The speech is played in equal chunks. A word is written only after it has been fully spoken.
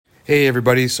Hey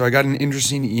everybody, so I got an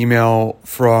interesting email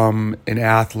from an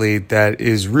athlete that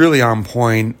is really on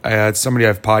point. It's somebody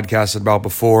I've podcasted about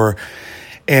before,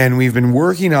 and we've been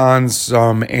working on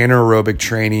some anaerobic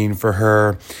training for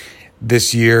her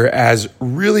this year, as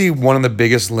really one of the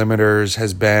biggest limiters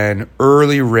has been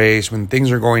early race when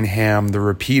things are going ham, the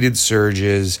repeated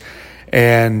surges.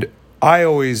 And I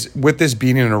always, with this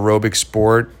being an aerobic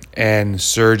sport and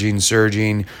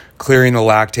surging, clearing the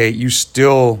lactate, you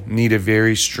still need a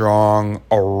very strong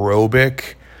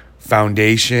aerobic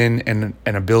foundation and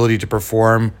an ability to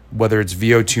perform, whether it's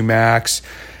VO2 max,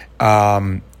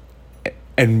 and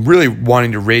really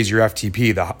wanting to raise your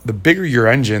FTP. The bigger your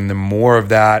engine, the more of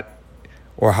that,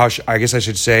 or I guess I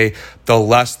should say, the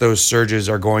less those surges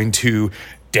are going to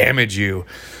damage you.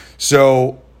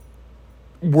 So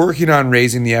working on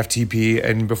raising the FTP,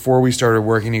 and before we started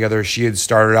working together, she had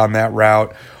started on that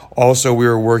route. Also, we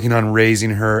were working on raising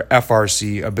her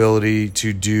FRC, ability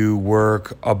to do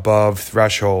work above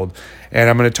threshold. And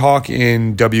I'm going to talk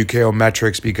in WKO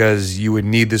metrics because you would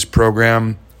need this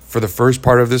program for the first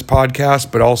part of this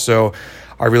podcast, but also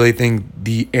I really think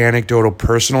the anecdotal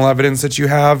personal evidence that you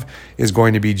have is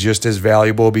going to be just as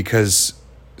valuable, because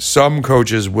some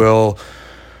coaches will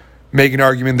make an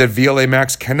argument that VLA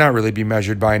max cannot really be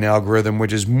measured by an algorithm,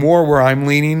 which is more where I'm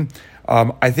leaning.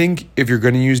 I think if you're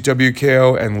going to use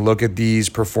WKO and look at these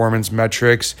performance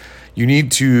metrics, you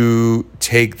need to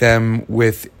take them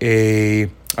with I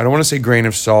don't want to say grain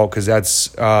of salt because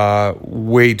that's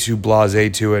way too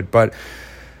blasé to it, but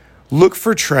look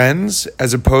for trends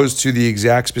as opposed to the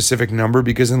exact specific number,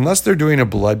 because unless they're doing a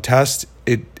blood test,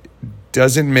 it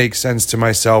doesn't make sense to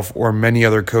myself or many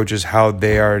other coaches how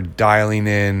they are dialing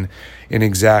in an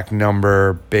exact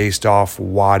number based off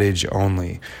wattage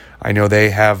only. I know they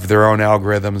have their own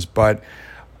algorithms, but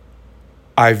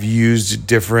I've used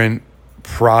different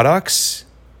products,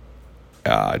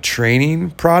 training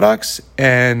products,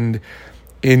 and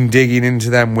in digging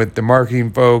into them with the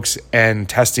marketing folks and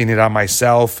testing it on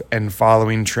myself and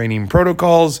following training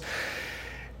protocols,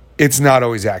 it's not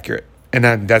always accurate.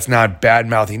 And that's not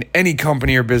bad-mouthing any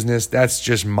company or business. That's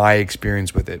just my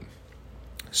experience with it.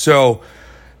 So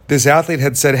this athlete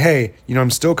had said, hey,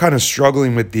 I'm still kind of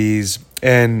struggling with these.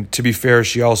 And to be fair,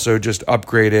 she also just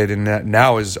upgraded and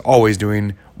now is always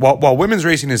doing, while women's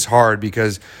racing is hard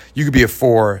because you could be a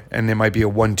 4 and it might be a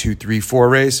 1, 2, 3, 4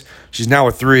 race. She's now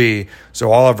a 3.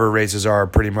 So all of her races are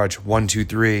pretty much 1, 2,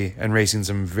 3 and racing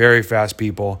some very fast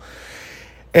people.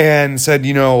 And said,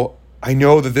 I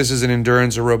know that this is an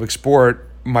endurance aerobic sport.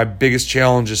 My biggest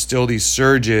challenge is still these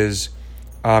surges.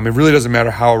 It really doesn't matter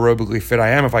how aerobically fit I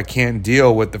am if I can't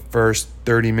deal with the first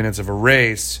 30 minutes of a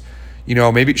race.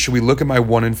 Maybe should we look at my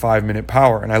 1 and 5 minute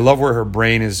power? And I love where her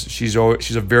brain is. She's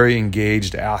a very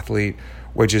engaged athlete,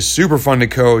 which is super fun to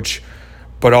coach,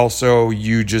 but also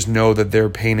you just know that they're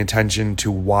paying attention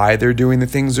to why they're doing the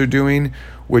things they're doing,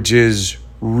 which is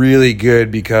really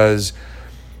good, because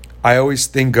I always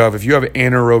think of, if you have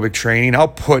anaerobic training, I'll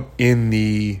put in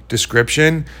the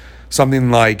description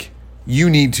something like, you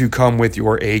need to come with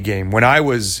your A game. When I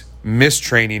was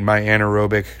mistraining my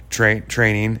anaerobic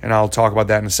training, and I'll talk about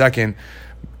that in a second,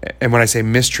 and when I say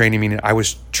mistraining, meaning I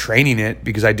was training it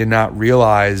because I did not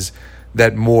realize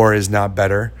that more is not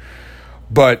better.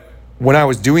 But when I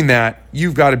was doing that,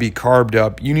 you've got to be carved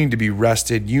up. You need to be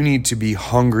rested. You need to be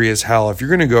hungry as hell. If you're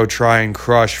going to go try and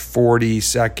crush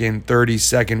 40-second,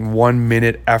 30-second, 1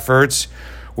 minute efforts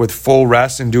with full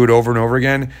rest and do it over and over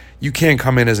again, you can't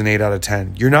come in as an 8 out of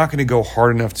 10. You're not going to go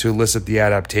hard enough to elicit the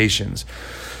adaptations.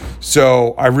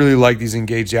 So I really like these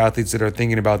engaged athletes that are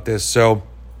thinking about this. So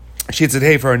she had said,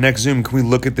 hey, for our next Zoom, can we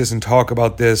look at this and talk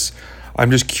about this? I'm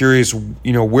just curious,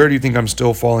 where do you think I'm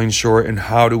still falling short, and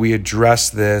how do we address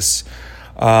this?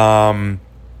 And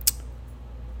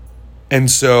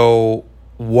so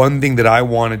one thing that I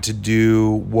wanted to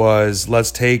do was, let's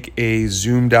take a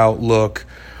zoomed out look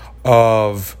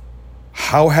of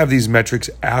how have these metrics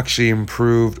actually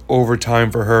improved over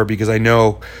time for her, because I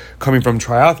know coming from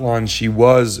triathlon, she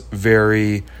was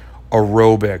very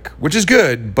aerobic, which is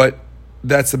good, but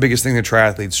that's the biggest thing that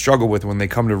triathletes struggle with when they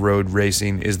come to road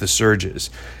racing is the surges.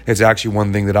 It's actually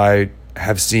one thing that I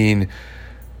have seen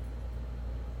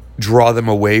draw them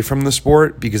away from the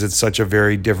sport, because it's such a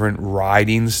very different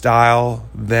riding style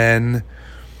than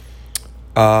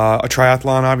a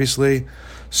triathlon, obviously.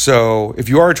 So if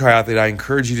you are a triathlete, I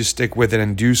encourage you to stick with it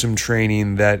and do some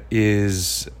training that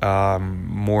is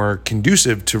more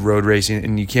conducive to road racing,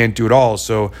 and you can't do it all.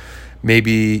 So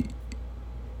maybe,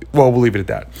 we'll leave it at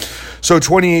that. So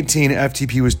 2018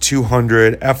 FTP was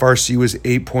 200, FRC was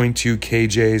 8.2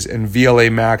 kJs, and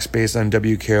VLA max based on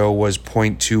WKO was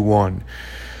 0.21.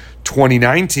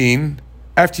 2019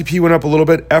 FTP went up a little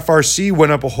bit, FRC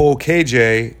went up a whole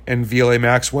KJ, and VLA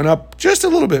Max went up just a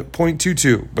little bit,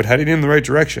 0.22, but heading in the right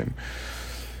direction.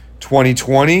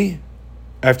 2020,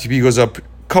 FTP goes up a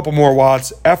couple more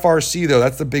watts. FRC, though,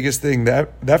 that's the biggest thing. The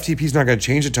FTP is not going to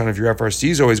change a ton if your FRC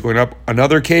is always going up.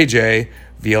 Another KJ,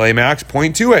 VLA Max,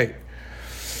 0.28.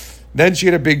 Then she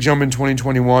had a big jump in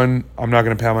 2021. I'm not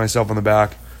going to pat myself on the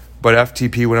back, but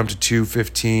FTP went up to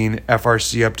 215,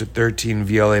 FRC up to 13,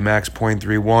 VLA Max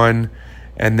 0.31.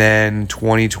 And then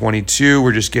 2022,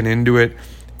 we're just getting into it.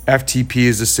 FTP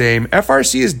is the same.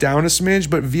 FRC is down a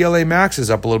smidge, but VLA Max is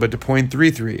up a little bit to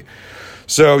 0.33.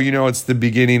 So, it's the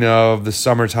beginning of the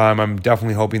summertime. I'm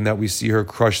definitely hoping that we see her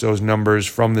crush those numbers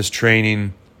from this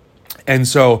training. And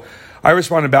so I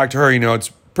responded back to her, it's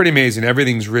pretty amazing.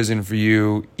 Everything's risen for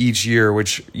you each year,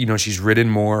 which, she's ridden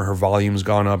more. Her volume's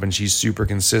gone up and she's super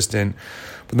consistent.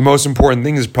 But the most important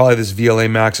thing is probably this VLA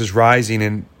Max is rising.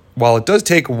 And while it does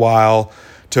take a while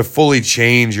to fully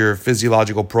change your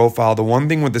physiological profile, the one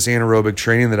thing with this anaerobic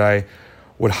training that I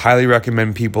would highly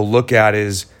recommend people look at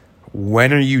is,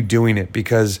 when are you doing it?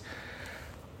 Because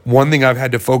one thing I've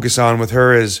had to focus on with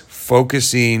her is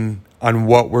focusing on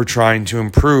what we're trying to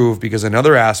improve, because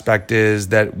another aspect is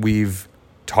that we've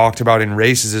talked about in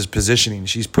races is positioning.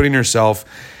 She's putting herself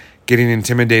getting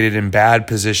intimidated in bad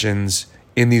positions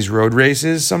in these road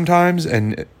races sometimes,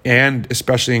 and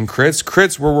especially in crits.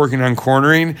 Crits, we're working on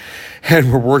cornering,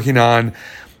 and we're working on,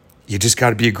 you just got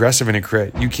to be aggressive in a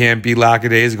crit. You can't be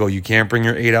lackadaisical. You can't bring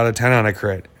your 8 out of 10 on a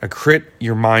crit. A crit,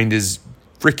 your mind is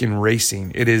freaking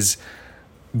racing. It is,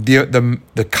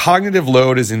 the cognitive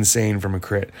load is insane from a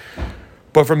crit.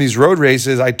 But from these road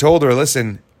races, I told her,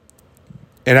 listen,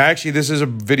 and this is a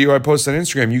video I posted on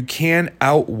Instagram, you can't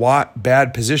out-watt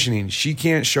bad positioning. She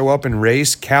can't show up and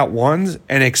race Cat 1s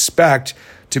and expect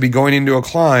to be going into a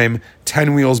climb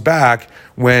 10 wheels back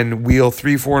when wheel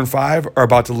 3, 4, and 5 are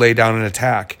about to lay down an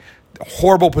attack.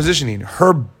 Horrible positioning.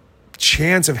 Her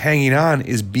chance of hanging on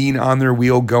is being on their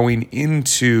wheel going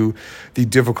into the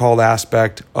difficult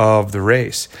aspect of the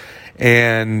race.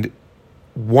 And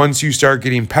once you start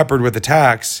getting peppered with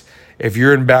attacks, if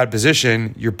you're in bad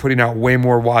position, you're putting out way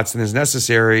more watts than is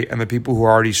necessary, and the people who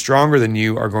are already stronger than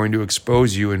you are going to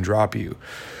expose you and drop you.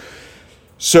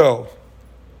 So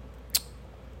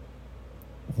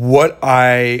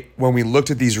when we looked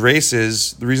at these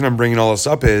races, the reason I'm bringing all this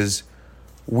up is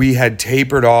we had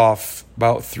tapered off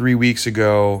about 3 weeks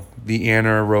ago the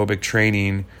anaerobic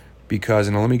training because,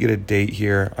 and let me get a date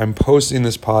here, I'm posting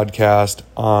this podcast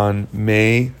on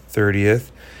May 30th.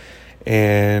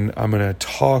 And I'm going to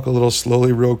talk a little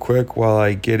slowly real quick while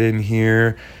I get in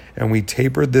here. And we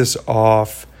tapered this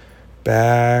off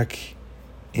back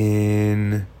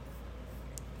in,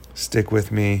 stick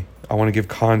with me, I want to give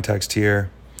context here,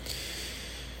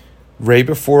 right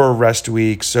before a rest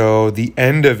week. So the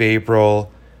end of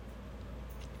April,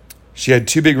 she had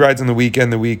 2 big rides on the weekend,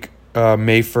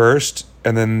 May 1st.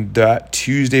 And then that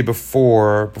Tuesday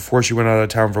before she went out of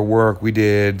town for work, we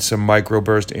did some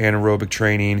microburst anaerobic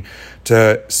training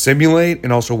to simulate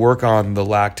and also work on the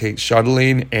lactate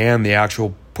shuttling and the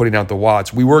actual putting out the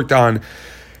watts. We worked on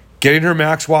getting her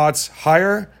max watts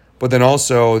higher, but then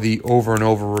also the over and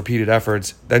over repeated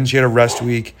efforts. Then she had a rest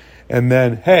week. And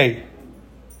then, hey,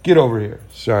 get over here.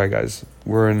 Sorry, guys.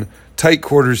 We're in tight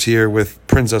quarters here with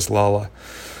Princess Lala.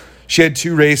 She had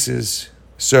 2 races.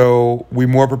 So we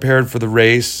more prepared for the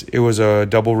race. It was a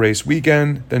double race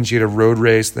weekend. Then she had a road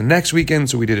race the next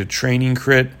weekend. So we did a training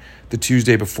crit the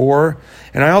Tuesday before.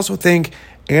 And I also think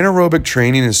anaerobic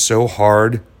training is so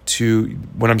hard to,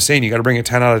 when I'm saying you got to bring a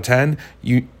 10 out of 10,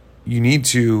 you need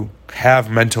to have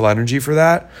mental energy for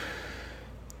that.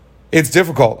 It's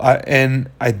difficult. And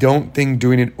I don't think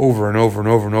doing it over and over and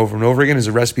over and over and over again is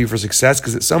a recipe for success,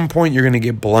 because at some point you're going to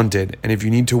get blunted. And if you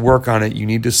need to work on it, you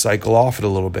need to cycle off it a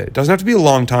little bit. It doesn't have to be a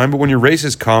long time, but when your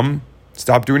races come,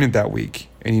 stop doing it that week.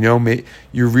 And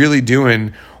you're really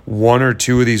doing 1 or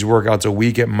 2 of these workouts a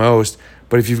week at most.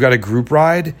 But if you've got a group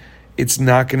ride, it's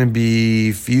not going to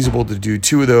be feasible to do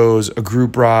 2 of those, a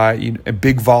group ride, a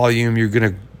big volume. You're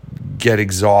going to get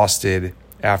exhausted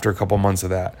after a couple months of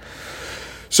that.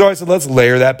 So I said, let's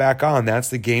layer that back on. That's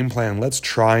the game plan. Let's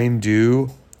try and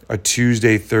do a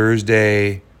Tuesday,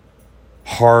 Thursday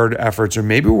hard efforts, or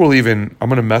maybe I'm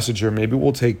going to message her. Maybe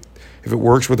we'll take, if it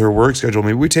works with her work schedule,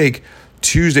 maybe we take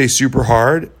Tuesday super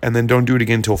hard and then don't do it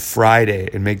again until Friday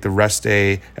and make the rest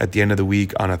day at the end of the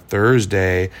week on a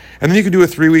Thursday. And then you can do a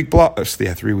 3-week block,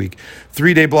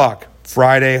 3-day block.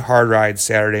 Friday, hard ride,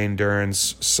 Saturday,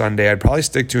 endurance, Sunday. I'd probably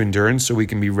stick to endurance so we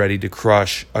can be ready to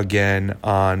crush again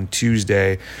on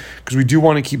Tuesday, because we do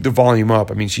want to keep the volume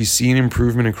up. I mean, she's seen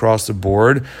improvement across the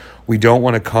board. We don't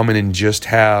want to come in and just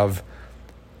have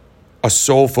a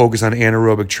sole focus on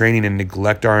anaerobic training and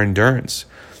neglect our endurance.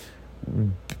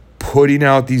 Putting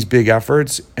out these big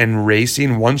efforts and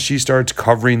racing, once she starts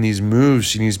covering these moves,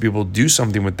 she needs to be able to do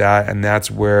something with that. And that's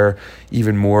where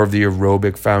even more of the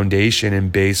aerobic foundation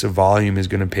and base of volume is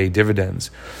going to pay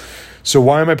dividends. So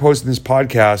why am I posting this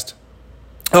podcast?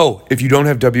 Oh, if you don't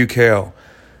have WKO,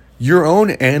 your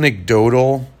own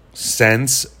anecdotal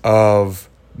sense of,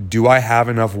 do I have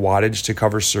enough wattage to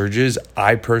cover surges,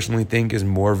 I personally think is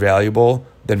more valuable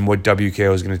than what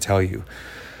WKO is going to tell you.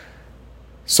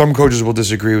 Some coaches will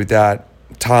disagree with that.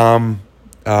 Tom,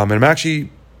 and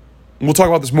we'll talk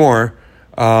about this more.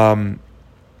 Tom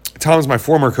is my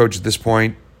former coach at this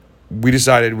point. We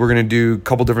decided we're going to do a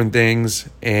couple different things,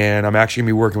 and I'm actually going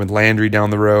to be working with Landry down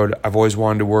the road. I've always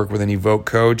wanted to work with an Evoke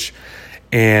coach,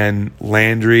 and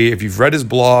Landry, if you've read his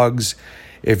blogs,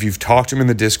 if you've talked to him in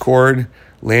the Discord,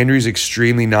 Landry's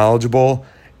extremely knowledgeable,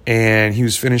 and he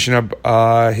was finishing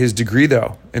up his degree,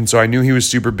 though. And so I knew he was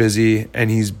super busy, and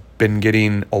he's been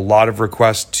getting a lot of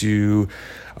requests to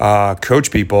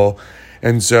coach people.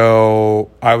 And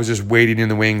so I was just waiting in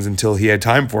the wings until he had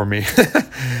time for me.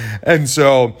 And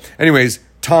so anyways,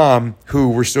 Tom, who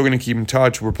we're still going to keep in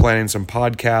touch, we're planning some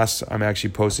podcasts. I'm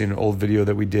actually posting an old video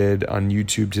that we did on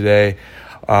YouTube today.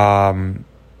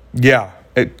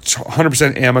 It's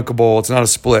 100% amicable. It's not a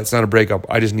split. It's not a breakup.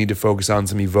 I just need to focus on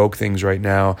some Evoke things right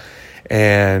now.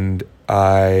 And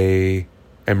I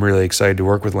am really excited to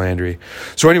work with Landry.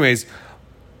 So anyways,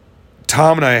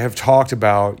 Tom and I have talked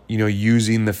about,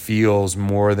 using the feels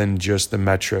more than just the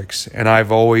metrics. And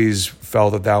I've always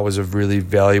felt that was a really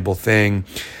valuable thing.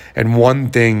 And one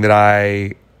thing that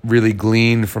I really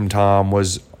gleaned from Tom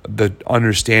was the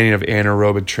understanding of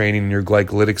anaerobic training in your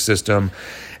glycolytic system.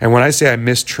 And when I say I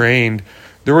mistrained,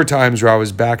 there were times where I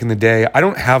was back in the day, I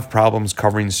don't have problems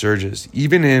covering surges.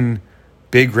 Even in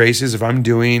big races, if I'm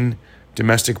doing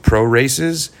domestic pro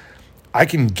races, I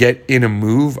can get in a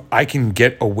move, I can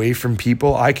get away from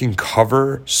people, I can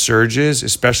cover surges,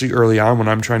 especially early on when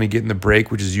I'm trying to get in the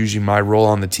break, which is usually my role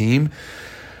on the team.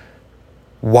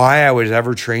 Why I was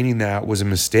ever training that was a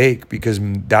mistake, because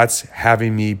that's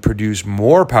having me produce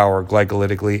more power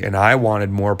glycolytically, and I wanted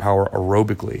more power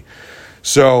aerobically.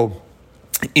 So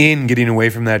in getting away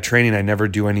from that training, I never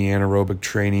do any anaerobic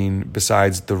training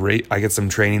besides the race. I get some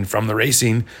training from the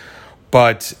racing,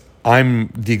 but I'm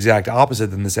the exact opposite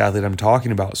than this athlete I'm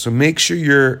talking about. So make sure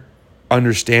you're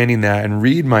understanding that and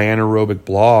read my anaerobic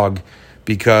blog,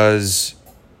 because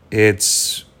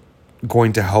it's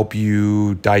going to help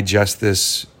you digest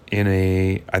this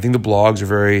I think the blogs are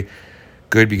very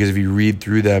good, because if you read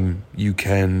through them, you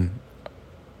can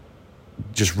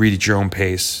just read at your own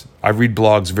pace. I read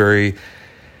blogs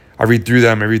I read through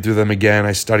them again,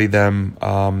 I study them,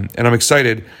 and I'm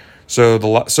excited. So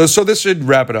this should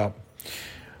wrap it up.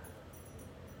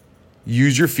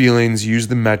 Use your feelings, use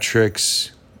the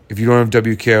metrics. If you don't have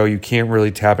WKO, you can't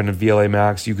really tap into VLA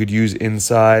Max. You could use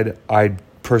Inside. I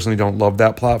personally don't love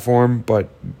that platform, but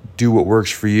do what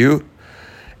works for you.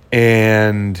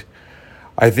 And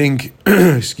I think,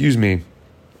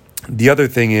 the other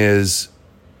thing is,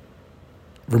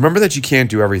 remember that you can't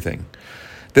do everything.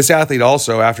 This athlete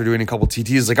also, after doing a couple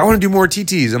TTs, is like, I want to do more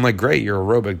TTs. I'm like, great, you're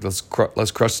aerobic.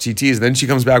 Let's crush TTs. And then she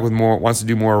comes back with wants to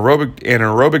do more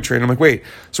anaerobic training. I'm like, wait,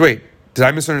 did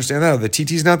I misunderstand that? Are the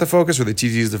TTs not the focus, or the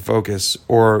TT is the focus?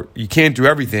 Or you can't do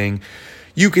everything.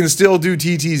 You can still do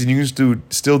TTs, and you can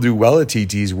still do well at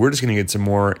TTs. We're just going to get some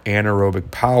more anaerobic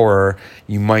power.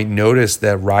 You might notice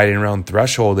that riding around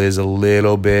threshold is a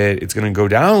little bit, it's going to go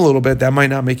down a little bit. That might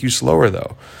not make you slower,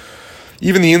 though.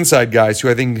 Even the Inside guys, who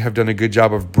I think have done a good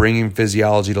job of bringing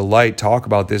physiology to light, talk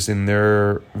about this in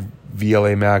their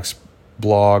VLA Max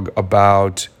blog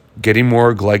about getting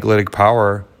more glycolytic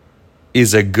power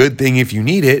is a good thing if you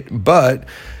need it, but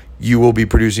you will be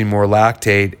producing more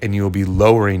lactate and you will be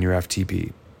lowering your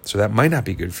FTP. So that might not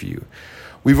be good for you.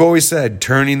 We've always said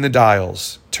turning the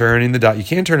dials. You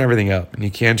can't turn everything up, and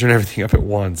you can't turn everything up at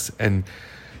once. And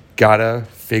gotta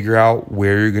figure out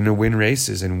where you're going to win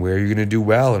races and where you're going to do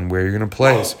well and where you're going to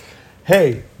place.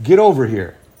 Hey, get over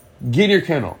here. Get in your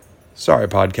kennel. Sorry,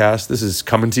 podcast. This is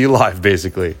coming to you live,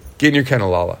 basically. Get in your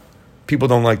kennel, Lala. People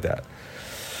don't like that.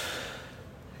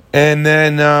 And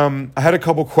then I had a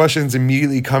couple questions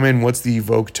immediately come in. What's the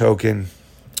Evoke token?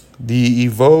 The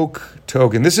Evoke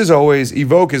token.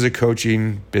 Evoke is a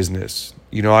coaching business.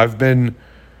 I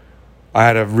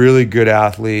had a really good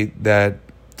athlete that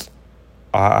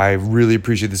I really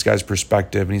appreciate this guy's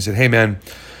perspective. And he said, hey, man,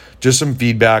 just some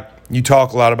feedback. You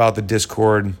talk a lot about the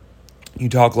Discord. You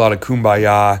talk a lot of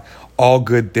kumbaya, all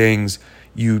good things.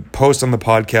 You post on the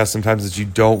podcast sometimes that you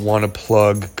don't want to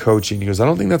plug coaching. He goes, I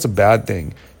don't think that's a bad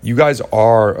thing. you guys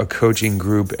are a coaching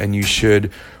group and you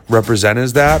should represent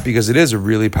as that, because it is a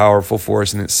really powerful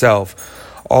force in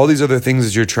itself. All these other things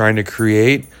that you're trying to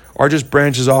create are just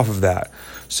branches off of that.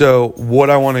 So what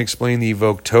I want to explain the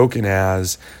Evoke token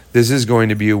as, this is going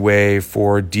to be a way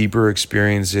for deeper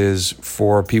experiences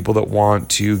for people that want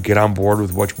to get on board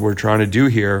with what we're trying to do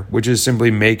here, which is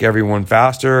simply make everyone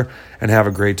faster and have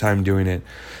a great time doing it.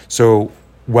 So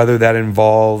whether that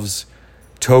involves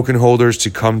token holders to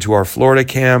come to our Florida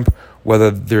camp,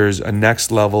 whether there's a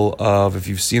next level of, if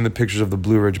you've seen the pictures of the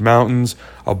Blue Ridge Mountains,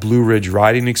 a Blue Ridge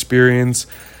riding experience,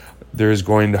 there's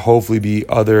going to hopefully be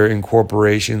other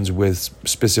incorporations with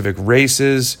specific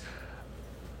races.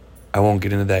 I won't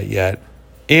get into that yet.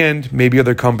 And maybe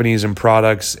other companies and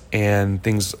products and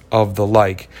things of the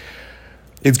like.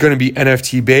 It's going to be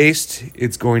NFT based.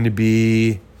 It's going to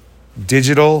be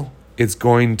digital. It's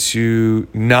going to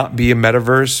not be a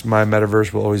metaverse. My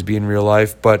metaverse will always be in real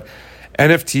life, but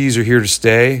NFTs are here to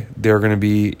stay. They're going to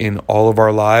be in all of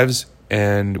our lives,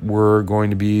 and we're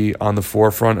going to be on the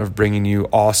forefront of bringing you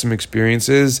awesome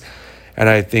experiences. And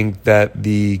I think that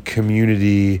the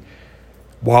community,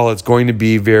 while it's going to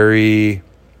be very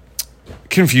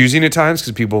confusing at times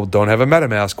because people don't have a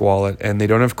MetaMask wallet and they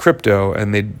don't have crypto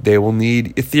and they will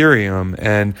need Ethereum,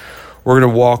 and we're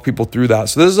going to walk people through that.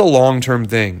 So this is a long-term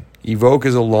thing. Evoke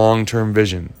is a long-term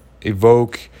vision.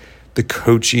 Evoke, the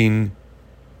coaching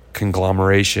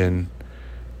conglomeration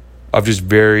of just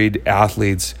varied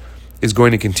athletes, is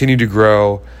going to continue to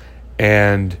grow,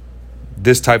 and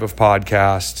this type of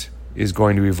podcast is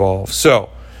going to evolve.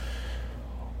 So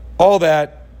all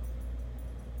that,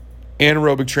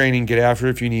 anaerobic training, get after it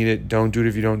if you need it. Don't do it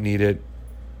if you don't need it.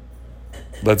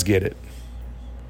 Let's get it.